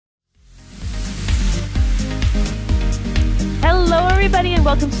and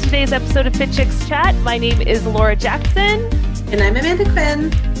welcome to today's episode of Fit Chicks Chat. My name is Laura Jackson. And I'm Amanda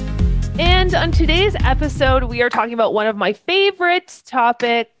Quinn. And on today's episode, we are talking about one of my favorite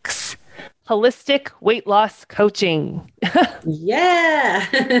topics, holistic weight loss coaching. Yeah.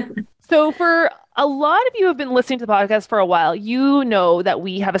 So for a lot of you who have been listening to the podcast for a while, you know that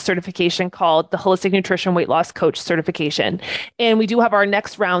we have a certification called the Holistic Nutrition Weight Loss Coach certification. And we do have our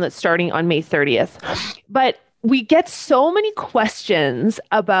next round that's starting on May 30th. But we get so many questions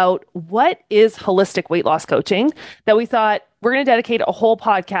about what is holistic weight loss coaching that we thought we're going to dedicate a whole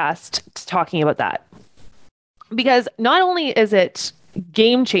podcast to talking about that. Because not only is it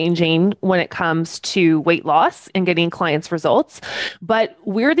game changing when it comes to weight loss and getting clients results, but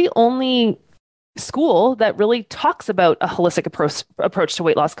we're the only school that really talks about a holistic approach to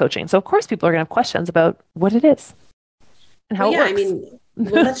weight loss coaching. So of course people are going to have questions about what it is and how it works.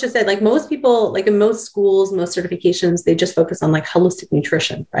 Well, that's just it. Like most people, like in most schools, most certifications, they just focus on like holistic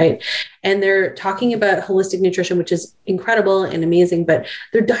nutrition, right? And they're talking about holistic nutrition, which is incredible and amazing, but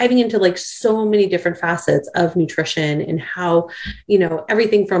they're diving into like so many different facets of nutrition and how,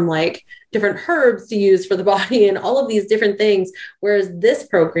 everything from like different herbs to use for the body and all of these different things. Whereas this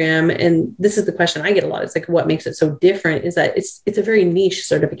program, and this is the question I get a lot, it's like, what makes it so different is that it's a very niche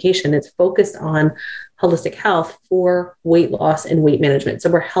certification. It's focused on holistic health for weight loss and weight management. So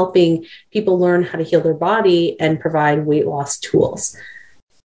we're helping people learn how to heal their body and provide weight loss tools.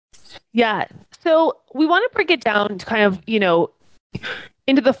 Yeah. So we want to break it down to kind of,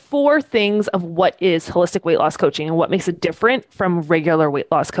 into the four things of what is holistic weight loss coaching and what makes it different from regular weight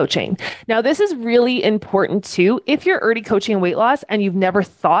loss coaching. Now, this is really important too. If you're already coaching weight loss and you've never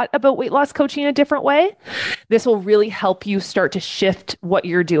thought about weight loss coaching in a different way, this will really help you start to shift what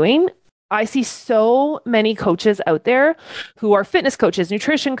you're doing. I see so many coaches out there who are fitness coaches,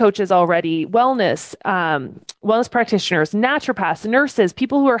 nutrition coaches already, wellness practitioners, naturopaths, nurses,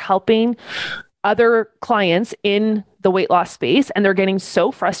 people who are helping other clients in the weight loss space. And they're getting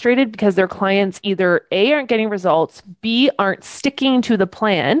so frustrated because their clients either A, aren't getting results, B, aren't sticking to the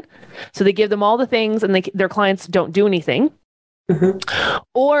plan. So they give them all the things and their clients don't do anything. Mm-hmm.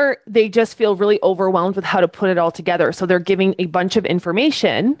 Or they just feel really overwhelmed with how to put it all together. So they're giving a bunch of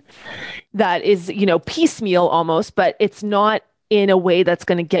information that is, piecemeal almost, but it's not in a way that's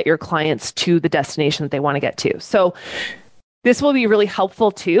going to get your clients to the destination that they want to get to. So this will be really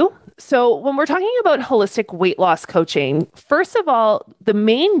helpful too. So when we're talking about holistic weight loss coaching, first of all, the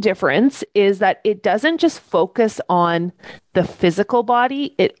main difference is that it doesn't just focus on the physical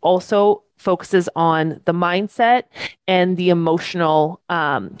body. It also focuses on the mindset and the emotional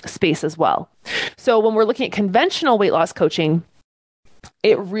space as well. So when we're looking at conventional weight loss coaching,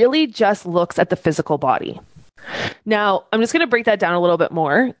 it really just looks at the physical body. Now, I'm just going to break that down a little bit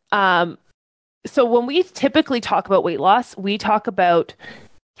more. So when we typically talk about weight loss, we talk about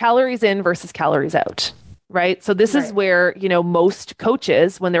calories in versus calories out, right? So this is where, most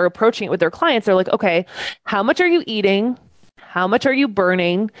coaches, when they're approaching it with their clients, they're like, okay, how much are you eating? How much are you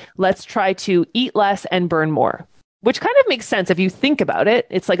burning? Let's try to eat less and burn more, which kind of makes sense. If you think about it,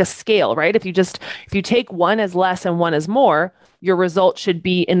 it's like a scale, right? If you take one as less and one as more, your result should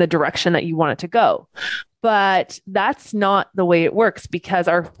be in the direction that you want it to go. But that's not the way it works because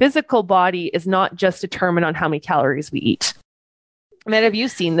our physical body is not just determined on how many calories we eat. Matt, have you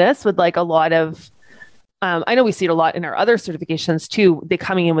seen this with like a lot of, I know we see it a lot in our other certifications too. They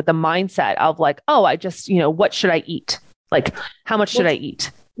coming in with the mindset of like, oh, I just, what should I eat? Like, how much should I eat?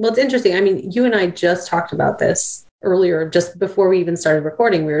 Well, it's interesting. I mean, you and I just talked about this earlier, just before we even started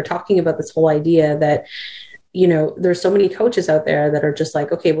recording. We were talking about this whole idea that, there's so many coaches out there that are just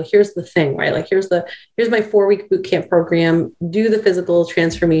like, okay, well, here's the thing, right? Like, here's my 4-week boot camp program, do the physical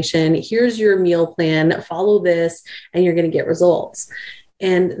transformation. Here's your meal plan, follow this, and you're going to get results.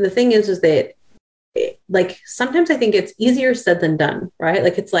 And the thing is that like, sometimes I think it's easier said than done, right?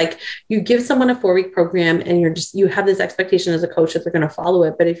 Like, it's like you give someone a 4-week program and you have this expectation as a coach that they're going to follow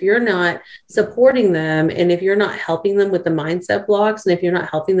it. But if you're not supporting them and if you're not helping them with the mindset blocks, and if you're not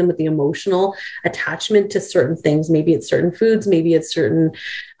helping them with the emotional attachment to certain things, maybe it's certain foods, maybe it's certain,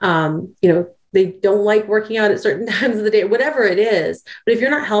 they don't like working out at certain times of the day, whatever it is. But if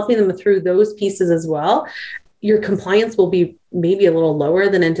you're not helping them through those pieces as well, your compliance will be maybe a little lower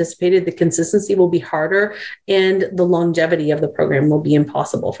than anticipated. The consistency will be harder, and the longevity of the program will be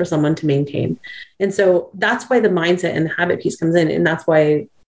impossible for someone to maintain. And so that's why the mindset and the habit piece comes in. And that's why,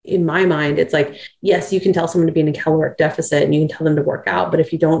 in my mind, it's like, yes, you can tell someone to be in a caloric deficit and you can tell them to work out. But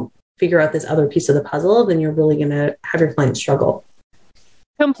if you don't figure out this other piece of the puzzle, then you're really going to have your clients struggle.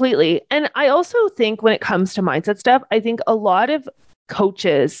 Completely. And I also think when it comes to mindset stuff, I think a lot of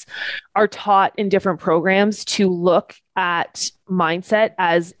coaches are taught in different programs to look at mindset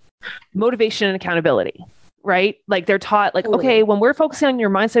as motivation and accountability, right? Like they're taught like, okay, when we're focusing on your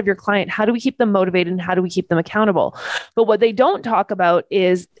mindset of your client, how do we keep them motivated and how do we keep them accountable? But what they don't talk about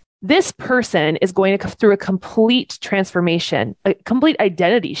is this person is going to go through a complete transformation, a complete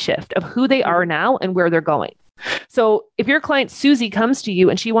identity shift of who they are now and where they're going. So if your client Susie comes to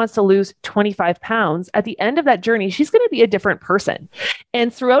you and she wants to lose 25 pounds, at the end of that journey, she's going to be a different person.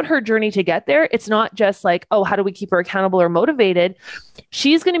 And throughout her journey to get there, it's not just like, oh, how do we keep her accountable or motivated?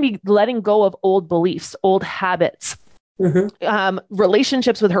 She's going to be letting go of old beliefs, old habits,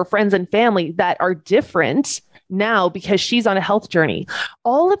 relationships with her friends and family that are different now because she's on a health journey.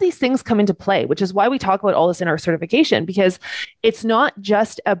 All of these things come into play, which is why we talk about all this in our certification, because it's not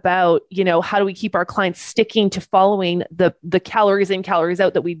just about, you know, how do we keep our clients sticking to following the calories in, calories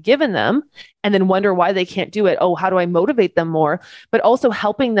out that we've given them and then wonder why they can't do it. Oh, how do I motivate them more? But also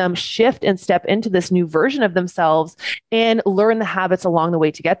helping them shift and step into this new version of themselves and learn the habits along the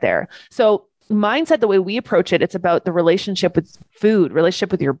way to get there. So mindset, the way we approach it, it's about the relationship with food,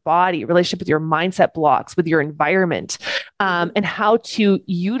 relationship with your body, relationship with your mindset blocks, with your environment, and how to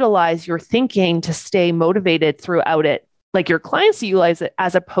utilize your thinking to stay motivated throughout it, like your clients utilize it,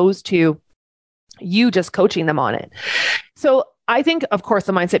 as opposed to you just coaching them on it. So I think, of course,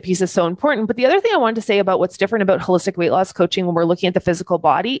 the mindset piece is so important. But the other thing I wanted to say about what's different about holistic weight loss coaching when we're looking at the physical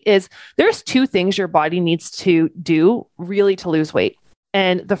body is there's two things your body needs to do really to lose weight.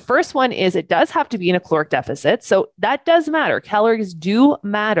 And the first one is it does have to be in a caloric deficit. So that does matter. Calories do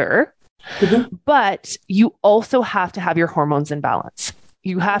matter, but you also have to have your hormones in balance.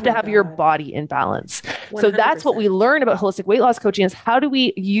 You have to have your body in balance. 100%. So that's what we learn about holistic weight loss coaching is how do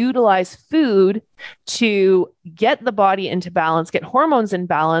we utilize food to get the body into balance, get hormones in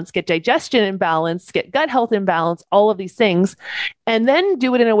balance, get digestion in balance, get gut health in balance, all of these things, and then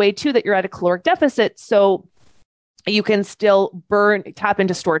do it in a way too that you're at a caloric deficit. So you can still tap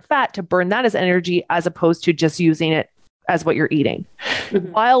into stored fat to burn that as energy as opposed to just using it as what you're eating.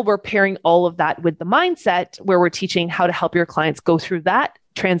 While we're pairing all of that with the mindset where we're teaching how to help your clients go through that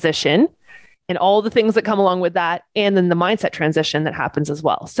transition and all the things that come along with that. And then the mindset transition that happens as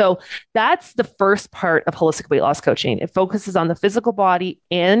well. So that's the first part of holistic weight loss coaching. It focuses on the physical body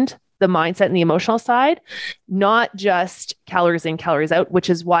and the mindset and the emotional side, not just calories in, calories out,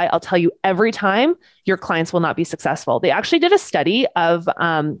 which is why I'll tell you every time your clients will not be successful. They actually did a study of,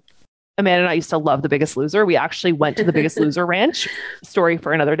 Amanda and I used to love The Biggest Loser. We actually went to The Biggest Loser ranch, story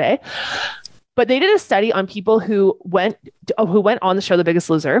for another day. But they did a study on people who went on the show The Biggest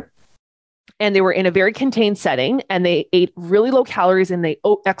Loser, and they were in a very contained setting and they ate really low calories and they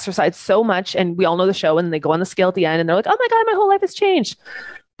exercised so much. And we all know the show, and they go on the scale at the end and they're like, oh my God, my whole life has changed.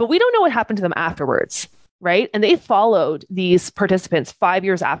 But we don't know what happened to them afterwards, right? And they followed these participants 5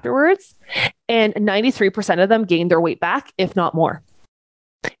 years afterwards, and 93% of them gained their weight back, if not more.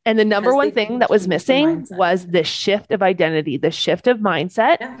 And the number one thing that was missing was the shift of identity, the shift of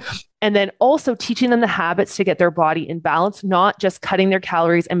mindset, and then also teaching them the habits to get their body in balance, not just cutting their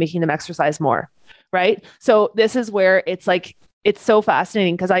calories and making them exercise more, right? So this is where it's like, it's so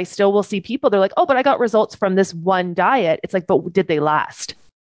fascinating because I still will see people, they're like, oh, but I got results from this one diet. It's like, but did they last?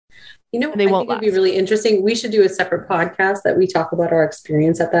 You know, I think it'd be really interesting. We should do a separate podcast that we talk about our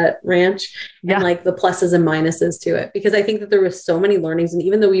experience at that ranch and like the pluses and minuses to it, because I think that there was so many learnings. And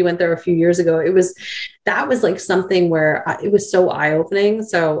even though we went there a few years ago, that was like something where it was so eye-opening.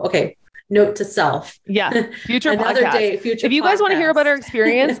 So, okay. Note to self. Yeah. Future podcast. If you guys want to hear about our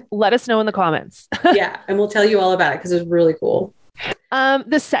experience, let us know in the comments. Yeah. And we'll tell you all about it because it's really cool.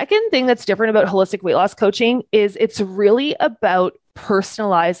 The second thing that's different about holistic weight loss coaching is it's really about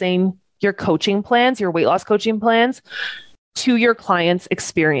personalizing your coaching plans, your weight loss coaching plans to your client's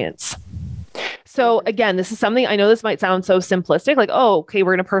experience. So again, this is something, I know this might sound so simplistic, like, oh, okay,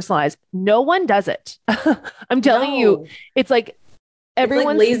 we're going to personalize. No one does it. I'm telling you, it's like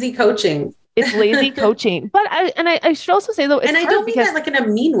everyone's like lazy coaching. It's lazy coaching. But I should also say though, it's and I don't mean that like in a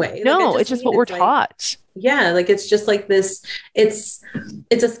mean way. No, it's just what we're taught. Yeah. Like, it's just like this, it's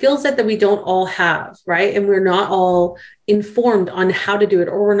a skill set that we don't all have. Right. And we're not all informed on how to do it,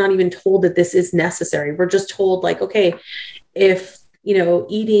 or we're not even told that this is necessary. We're just told like, okay, if,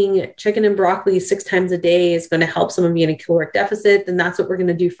 eating chicken and broccoli 6 times a day is going to help someone be in a caloric deficit, then that's what we're going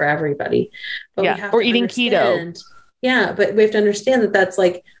to do for everybody. But we have or eating keto. Yeah. But we have to understand that that's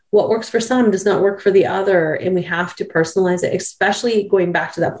like, what works for some does not work for the other. And we have to personalize it, especially going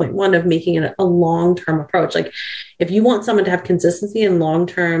back to that point one of making it a long-term approach. Like if you want someone to have consistency and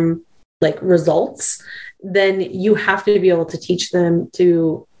long-term like results, then you have to be able to teach them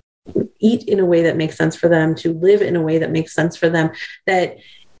to eat in a way that makes sense for them, to live in a way that makes sense for them, that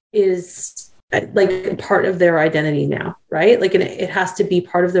is like part of their identity now, right? Like it has to be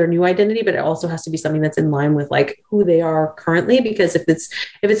part of their new identity, but it also has to be something that's in line with like who they are currently. Because if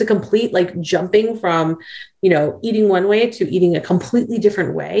it's a complete like jumping from, eating one way to eating a completely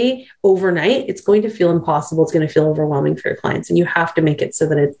different way overnight, it's going to feel impossible. It's going to feel overwhelming for your clients, and you have to make it so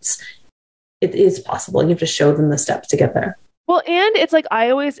that it is possible. You have to show them the steps to get there. Well, and it's like, I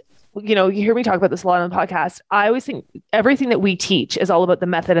always, you hear me talk about this a lot on the podcast. I always think everything that we teach is all about the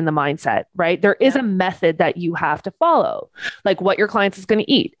method and the mindset, right? There is a method that you have to follow, like what your clients is going to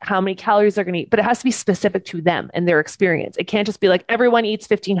eat, how many calories they're going to eat, but it has to be specific to them and their experience. It can't just be like everyone eats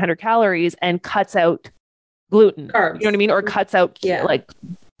 1,500 calories and cuts out gluten, carbs. You know what I mean? Or cuts out like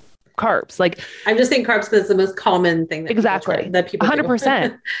carbs. Like, I'm just saying carbs because it's the most common thing that people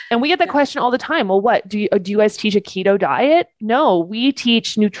 100%. And we get that question all the time. Well, what do you guys teach a keto diet? No, we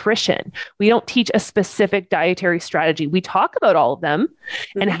teach nutrition. We don't teach a specific dietary strategy. We talk about all of them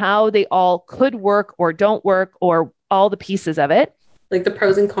and how they all could work or don't work, or all the pieces of it, like the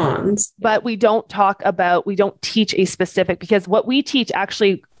pros and cons. But we don't teach a specific, because what we teach,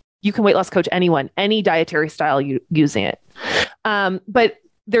 actually, you can weight loss coach anyone, any dietary style using it. But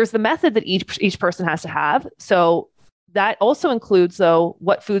there's the method that each person has to have. So that also includes, though,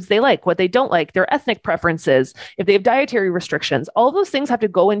 what foods they like, what they don't like, their ethnic preferences, if they have dietary restrictions. All those things have to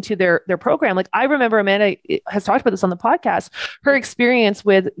go into their program. Like, I remember Amanda has talked about this on the podcast, her experience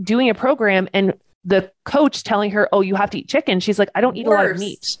with doing a program and the coach telling her, oh, you have to eat chicken. She's like, I don't eat a lot of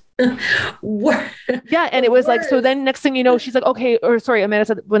meat. Yeah. And it was like, so then next thing you know, she's like, okay, or sorry, Amanda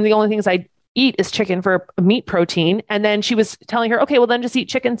said, when the only things I eat is chicken for meat protein. And then she was telling her, okay, well then just eat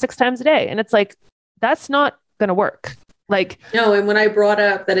chicken 6 times a day. And it's like, that's not going to work. Like, no. And when I brought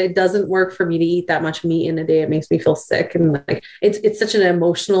up that it doesn't work for me to eat that much meat in a day, it makes me feel sick. And like, it's such an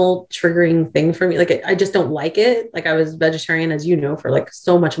emotional triggering thing for me. Like, I just don't like it. Like, I was vegetarian, as you know, for like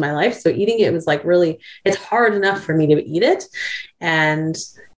so much of my life. So eating it was like, really, it's hard enough for me to eat it. And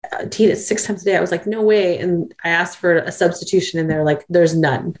to eat it 6 times a day, I was like, no way. And I asked for a substitution, and they're like, there's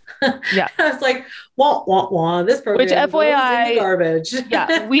none. Yeah. I was like, wah, wah, wah, this program, which FYI, goes in the garbage.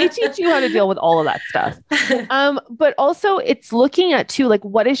 Yeah, we teach you how to deal with all of that stuff. But also, it's looking at too, like,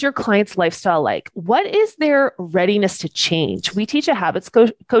 what is your client's lifestyle like? What is their readiness to change? We teach a habits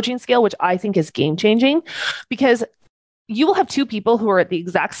coaching scale, which I think is game changing, because you will have 2 people who are at the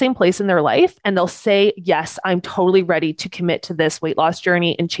exact same place in their life, and they'll say, yes, I'm totally ready to commit to this weight loss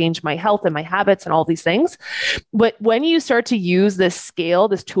journey and change my health and my habits and all these things. But when you start to use this scale,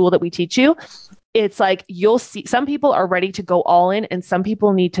 this tool that we teach you, it's like, you'll see some people are ready to go all in, and some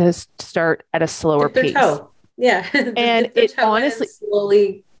people need to start at a slower pace. Yeah. And it honestly,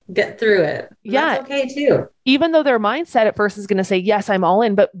 slowly get through it. Yeah. That's okay too. Even though their mindset at first is going to say, yes, I'm all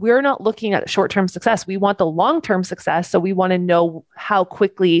in, but we're not looking at short-term success. We want the long-term success. So we want to know how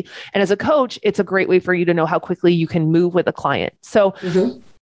quickly, and as a coach, it's a great way for you to know how quickly you can move with a client. So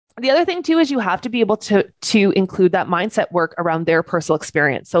the other thing too, is you have to be able to include that mindset work around their personal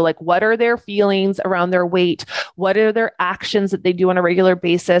experience. So like, what are their feelings around their weight? What are their actions that they do on a regular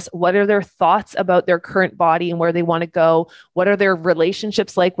basis? What are their thoughts about their current body and where they want to go? What are their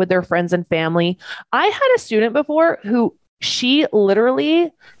relationships like with their friends and family? I had a student before who, she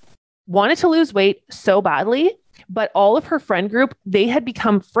literally wanted to lose weight so badly, but all of her friend group, they had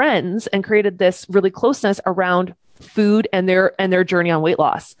become friends and created this really closeness around food and their journey on weight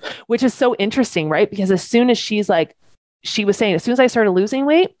loss, which is so interesting, right? Because as soon as she was saying, as soon as I started losing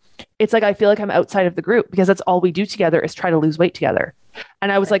weight, it's like, I feel like I'm outside of the group, because that's all we do together is try to lose weight together.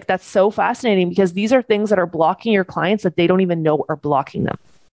 And I was like, that's so fascinating, because these are things that are blocking your clients that they don't even know are blocking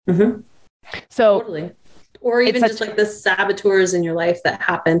them. So totally. Or even just like the saboteurs in your life that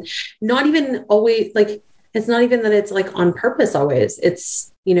happen, not even always, like, it's not even that it's like on purpose always. It's,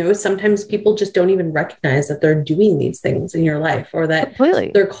 sometimes people just don't even recognize that they're doing these things in your life, or that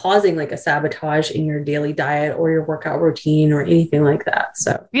they're causing like a sabotage in your daily diet or your workout routine or anything like that.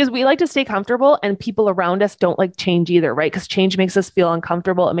 So, because we like to stay comfortable, and people around us don't like change either, right? Because change makes us feel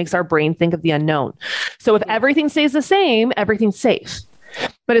uncomfortable. It makes our brain think of the unknown. So if everything stays the same, everything's safe.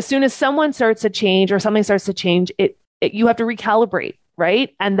 But as soon as someone starts to change or something starts to change, you have to recalibrate.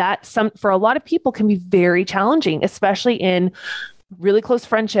 Right. And that for a lot of people can be very challenging, especially in really close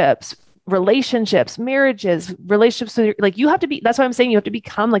friendships, relationships, marriages, relationships. Like, you have to be, that's why I'm saying you have to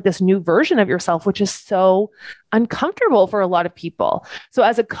become like this new version of yourself, which is so uncomfortable for a lot of people. So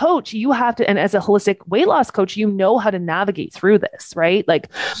as a coach, you have to, and as a holistic weight loss coach, you know how to navigate through this, right? Like,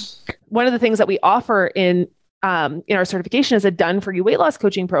 one of the things that we offer in our certification is a done for you weight loss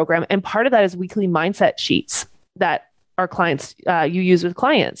coaching program. And part of that is weekly mindset sheets that our clients, you use with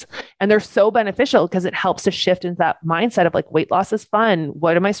clients. And they're so beneficial because it helps to shift into that mindset of like, weight loss is fun.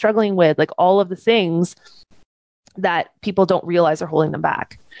 What am I struggling with? Like all of the things that people don't realize are holding them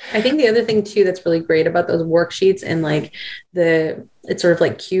back. I think the other thing too that's really great about those worksheets and like it's sort of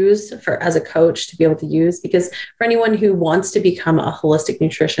like cues for as a coach to be able to use, because for anyone who wants to become a holistic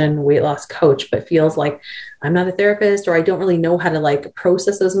nutrition weight loss coach but feels like I'm not a therapist or I don't really know how to like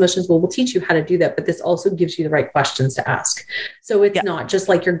process those emotions, well, we'll teach you how to do that, but this also gives you the right questions to ask. So it's not just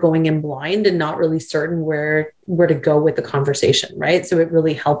like you're going in blind and not really certain where to go with the conversation, right? So it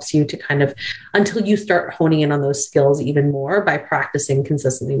really helps you to kind of, until you start honing in on those skills even more by practicing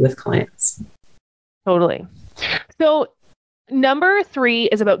consistently with clients. Totally. So number 3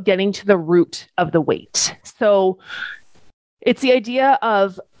 is about getting to the root of the weight. So it's the idea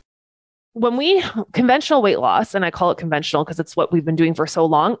of when we conventional weight loss, and I call it conventional because it's what we've been doing for so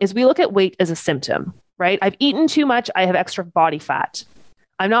long, is we look at weight as a symptom, right? I've eaten too much. I have extra body fat.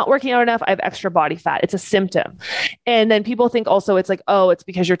 I'm not working out enough. I have extra body fat. It's a symptom. And then people think also it's like, oh, it's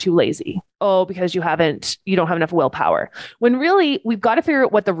because you're too lazy. Oh, because you don't have enough willpower. When really we've got to figure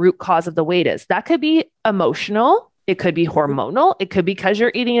out what the root cause of the weight is. That could be emotional. It could be hormonal. It could be because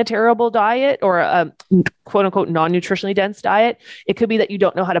you're eating a terrible diet or a quote unquote non-nutritionally dense diet. It could be that you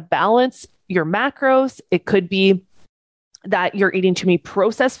don't know how to balance your macros. It could be that you're eating too many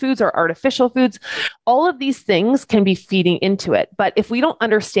processed foods or artificial foods. All of these things can be feeding into it. But if we don't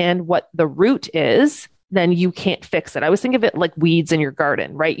understand what the root is, then you can't fix it. I always think of it like weeds in your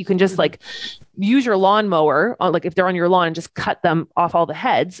garden, right? You can just like use your lawnmower, like if they're on your lawn, and just cut them off all the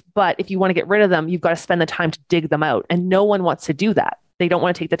heads. But if you want to get rid of them, you've got to spend the time to dig them out. And no one wants to do that. They don't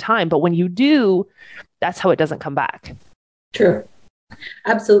want to take the time. But when you do, that's how it doesn't come back. True.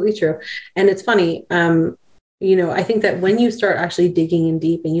 Absolutely true. And it's funny. I think that when you start actually digging in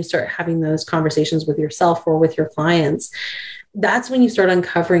deep and you start having those conversations with yourself or with your clients, that's when you start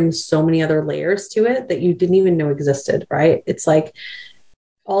uncovering so many other layers to it that you didn't even know existed, right? It's like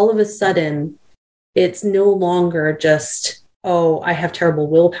all of a sudden, it's no longer just, oh, I have terrible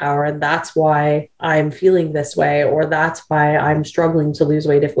willpower and that's why I'm feeling this way, or that's why I'm struggling to lose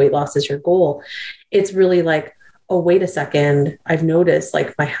weight if weight loss is your goal. It's really like, oh, wait a second, I've noticed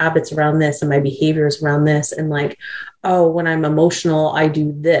like my habits around this and my behaviors around this. And like, oh, when I'm emotional, I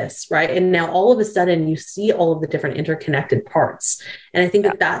do this, right? And now all of a sudden you see all of the different interconnected parts. And I think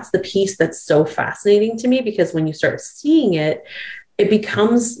that that's the piece that's so fascinating to me, because when you start seeing it, it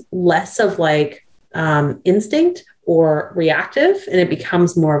becomes less of like instinct or reactive, and it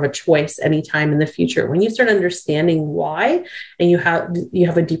becomes more of a choice anytime in the future. When you start understanding why, and you have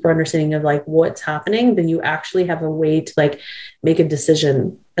a deeper understanding of like what's happening, then you actually have a way to like make a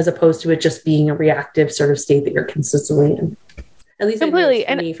decision, as opposed to it just being a reactive sort of state that you're consistently in. At least completely,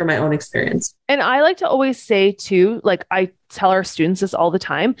 for me, from my own experience. And I like to always say too, like I tell our students this all the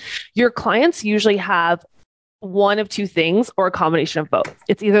time, your clients usually have one of two things or a combination of both.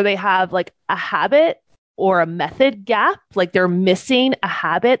 It's either they have like a habit or a method gap, like they're missing a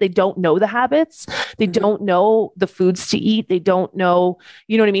habit. They don't know the habits. They don't know the foods to eat. They don't know,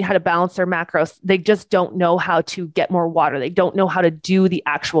 how to balance their macros. They just don't know how to get more water. They don't know how to do the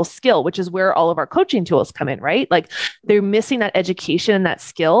actual skill, which is where all of our coaching tools come in, right? Like they're missing that education and that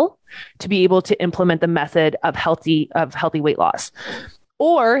skill to be able to implement the method of healthy weight loss.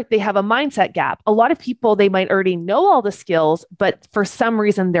 Or they have a mindset gap. A lot of people, they might already know all the skills, but for some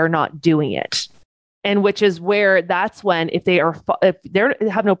reason they're not doing it. And which is where that's when, if they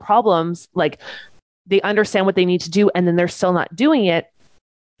have no problems, like they understand what they need to do, and then they're still not doing it,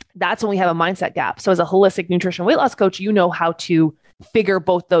 that's when we have a mindset gap. So as a holistic nutrition weight loss coach, you know how to figure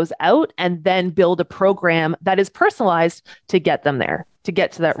both those out and then build a program that is personalized to get them there, to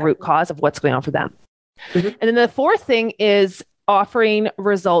get to that root cause of what's going on for them. Mm-hmm. And then the fourth thing is offering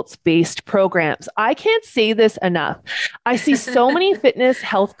results-based programs. I can't say this enough. I see so many fitness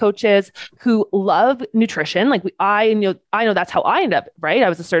health coaches who love nutrition. Like I know that's how I ended up, right? I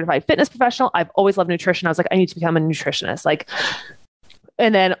was a certified fitness professional. I've always loved nutrition. I was like, I need to become a nutritionist.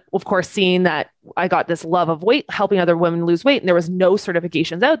 And then of course, seeing that I got this love of weight, helping other women lose weight, and there was no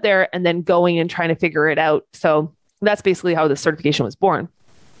certifications out there, and then going and trying to figure it out. So that's basically how the certification was born.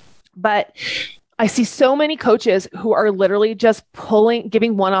 But I see so many coaches who are literally just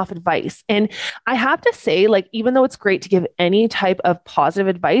giving one-off advice. And I have to say, like, even though it's great to give any type of positive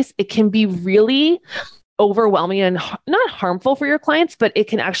advice, it can be really overwhelming and not harmful for your clients, but it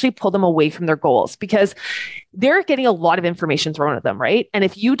can actually pull them away from their goals, because they're getting a lot of information thrown at them, right? And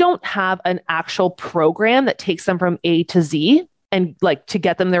if you don't have an actual program that takes them from A to Z, and like to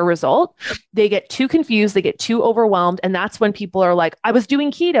get them their result, they get too confused, they get too overwhelmed. And that's when people are like, I was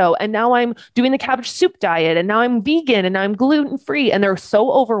doing keto and now I'm doing the cabbage soup diet and now I'm vegan and now I'm gluten free. And they're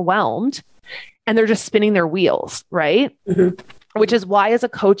so overwhelmed and they're just spinning their wheels, right? Mm-hmm. Which is why as a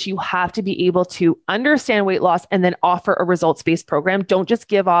coach, you have to be able to understand weight loss and then offer a results-based program. Don't just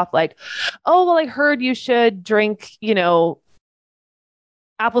give off like, oh, well, I heard you should drink,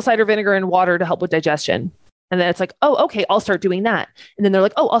 apple cider vinegar and water to help with digestion. And then it's like, oh, okay, I'll start doing that. And then they're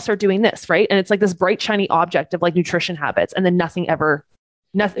like, oh, I'll start doing this, right? And it's like this bright, shiny object of like nutrition habits. And then nothing,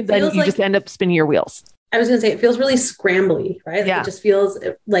 then you just end up spinning your wheels. I was going to say, it feels really scrambly, right? Yeah. It just feels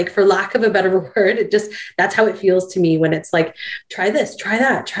like, for lack of a better word, that's how it feels to me when it's like, try this, try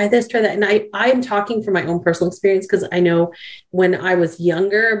that, try this, try that. And I'm talking from my own personal experience, because I know when I was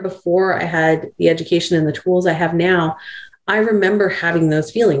younger, before I had the education and the tools I have now, I remember having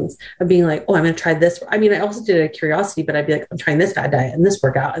those feelings of being like, oh, I'm going to try this. I mean, I also did it out of curiosity, but I'd be like, I'm trying this fad diet and this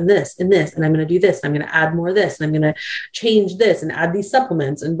workout and this, and I'm going to do this. And I'm going to add more of this. And I'm going to change this and add these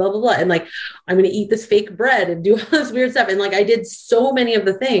supplements and blah, blah, blah. And like, I'm going to eat this fake bread and do all this weird stuff. And like, I did so many of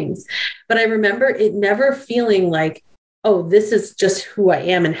the things, but I remember it never feeling like, oh, this is just who I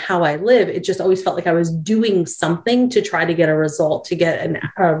am and how I live. It just always felt like I was doing something to try to get a result, to get an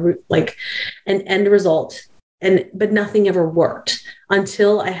end result. But nothing ever worked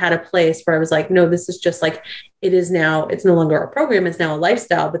until I had a place where I was like, no, this is just like, it is now, it's no longer a program, it's now a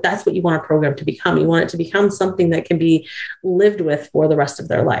lifestyle, but that's what you want a program to become. You want it to become something that can be lived with for the rest of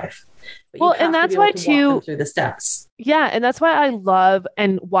their life. Well, and that's why too, through the steps. Yeah. And that's why I love,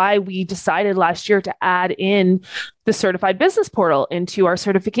 and why we decided last year to add in the certified business portal into our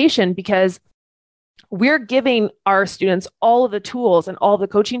certification, because we're giving our students all of the tools and all of the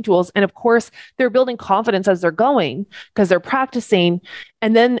coaching tools. And of course, they're building confidence as they're going because they're practicing.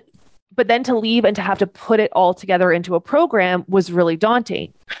 But then to leave and to have to put it all together into a program was really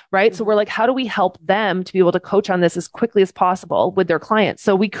daunting, right? So we're like, how do we help them to be able to coach on this as quickly as possible with their clients?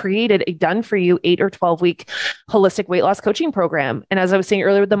 So we created a done for you 8 or 12 week holistic weight loss coaching program. And as I was saying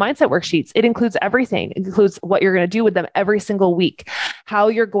earlier with the mindset worksheets, it includes everything. It includes what you're going to do with them every single week, how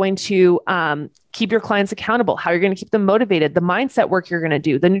you're going to keep your clients accountable, how you're going to keep them motivated, the mindset work you're going to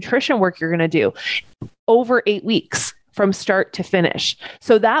do, the nutrition work you're going to do over 8 weeks. From start to finish.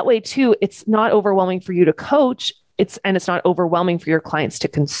 So that way too, it's not overwhelming for you to coach. It's not overwhelming for your clients to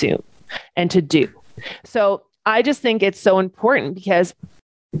consume and to do. So I just think it's so important, because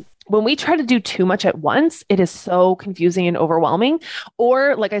when we try to do too much at once, it is so confusing and overwhelming.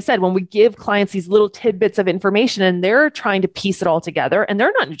 Or like I said, when we give clients these little tidbits of information and they're trying to piece it all together, and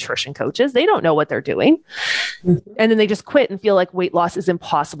they're not nutrition coaches, they don't know what they're doing. Mm-hmm. And then they just quit and feel like weight loss is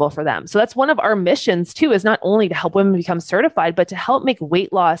impossible for them. So that's one of our missions too, is not only to help women become certified, but to help make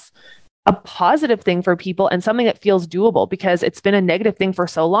weight loss a positive thing for people and something that feels doable, because it's been a negative thing for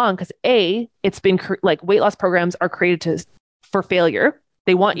so long. Because it's been like weight loss programs are created for failure.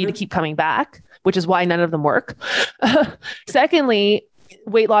 They want you to keep coming back, which is why none of them work. Secondly,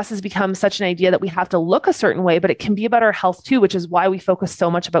 weight loss has become such an idea that we have to look a certain way, but it can be about our health too, which is why we focus so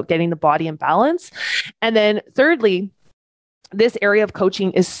much about getting the body in balance. And then thirdly, this area of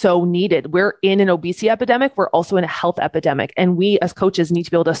coaching is so needed. We're in an obesity epidemic. We're also in a health epidemic. And we as coaches need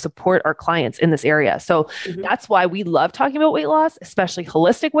to be able to support our clients in this area. So that's why we love talking about weight loss, especially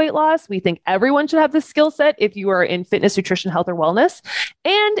holistic weight loss. We think everyone should have this skill set if you are in fitness, nutrition, health, or wellness.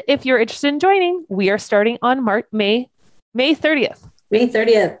 And if you're interested in joining, we are starting on May 30th. May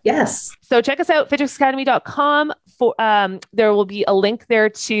 30th. Yes. So check us out, fitchexacademy.com. There will be a link there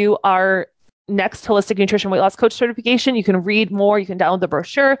to our next holistic nutrition weight loss coach certification. You can read more. You can download the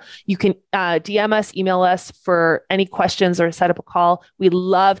brochure. You can DM us, email us for any questions or set up a call. We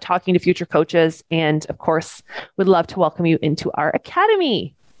love talking to future coaches. And of course, we'd love to welcome you into our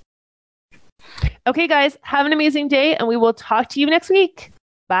academy. Okay, guys, have an amazing day and we will talk to you next week.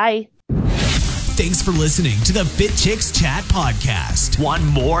 Bye. Thanks for listening to the Fit Chicks Chat podcast. Want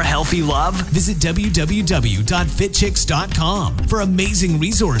more healthy love? Visit www.fitchicks.com for amazing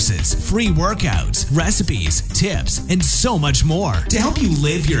resources, free workouts, recipes, tips, and so much more to help you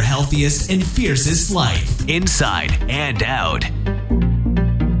live your healthiest and fiercest life, inside and out.